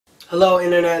Hello,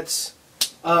 internets.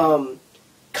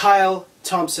 Kyle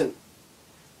Thompson.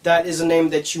 That is a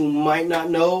name that you might not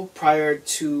know prior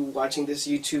to watching this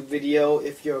YouTube video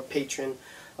if you're a patron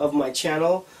of my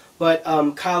channel. But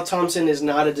Kyle Thompson is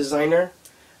not a designer.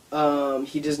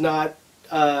 He does not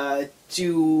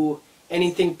do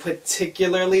anything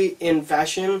particularly in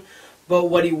fashion, but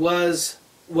what he was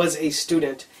a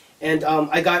student. And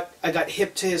I got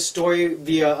hip to his story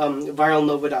via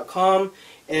viralnova.com,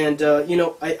 and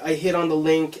I hit on the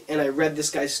link and I read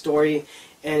this guy's story,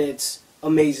 and it's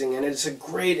amazing, and it's a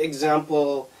great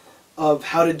example of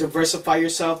how to diversify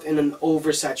yourself in an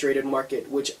oversaturated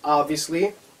market, which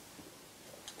obviously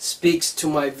speaks to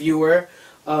my viewer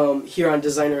here on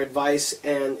Designer Advice,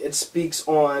 and it speaks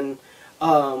on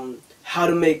how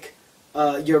to make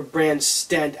your brand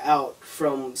stand out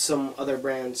from some other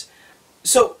brands.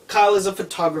 So Kyle is a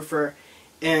photographer,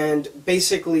 and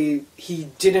basically he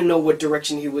didn't know what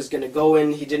direction he was going to go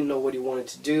in. He didn't know what he wanted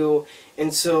to do,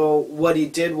 and so what he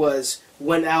did was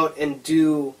went out and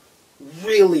do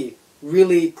really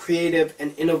creative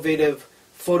and innovative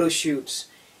photo shoots,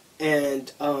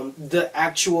 and the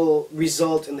actual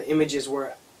result and the images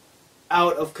were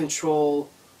out of control,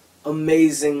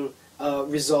 amazing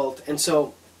result. And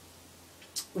so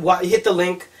hit the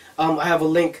link. I have a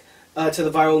link to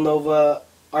the Viral Nova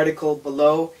article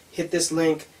below. Hit this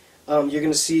link. You're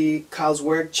going to see Kyle's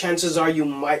work. Chances are you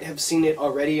might have seen it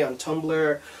already on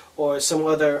Tumblr or some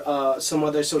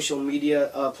other social media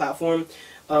platform.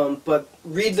 But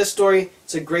read the story.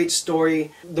 It's a great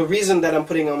story. The reason that I'm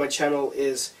putting it on my channel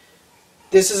is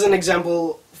this is an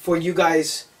example for you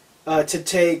guys to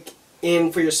take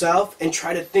in for yourself and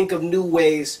try to think of new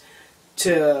ways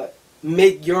to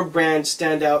make your brand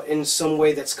stand out in some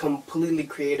way that's completely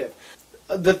creative.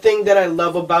 The thing that I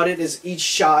love about it is each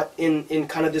shot in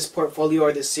kind of this portfolio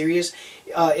or this series,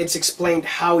 it's explained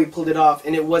how he pulled it off,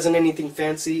 and it wasn't anything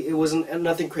fancy, it wasn't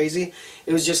nothing crazy,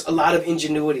 it was just a lot of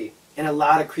ingenuity and a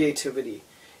lot of creativity.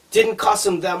 Didn't cost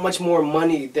him that much more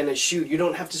money than a shoot. You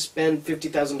don't have to spend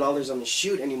 $50,000 on a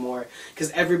shoot anymore because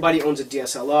everybody owns a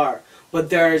DSLR. But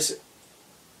there's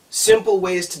simple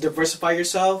ways to diversify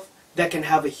yourself that can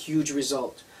have a huge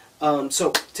result.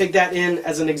 So take that in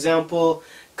as an example.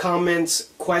 Comments,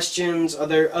 questions,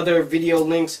 other video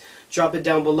links, drop it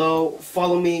down below.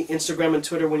 Follow me Instagram and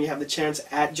Twitter when you have the chance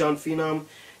at Phenom.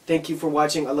 Thank you for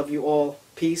watching. I love you all.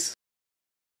 Peace.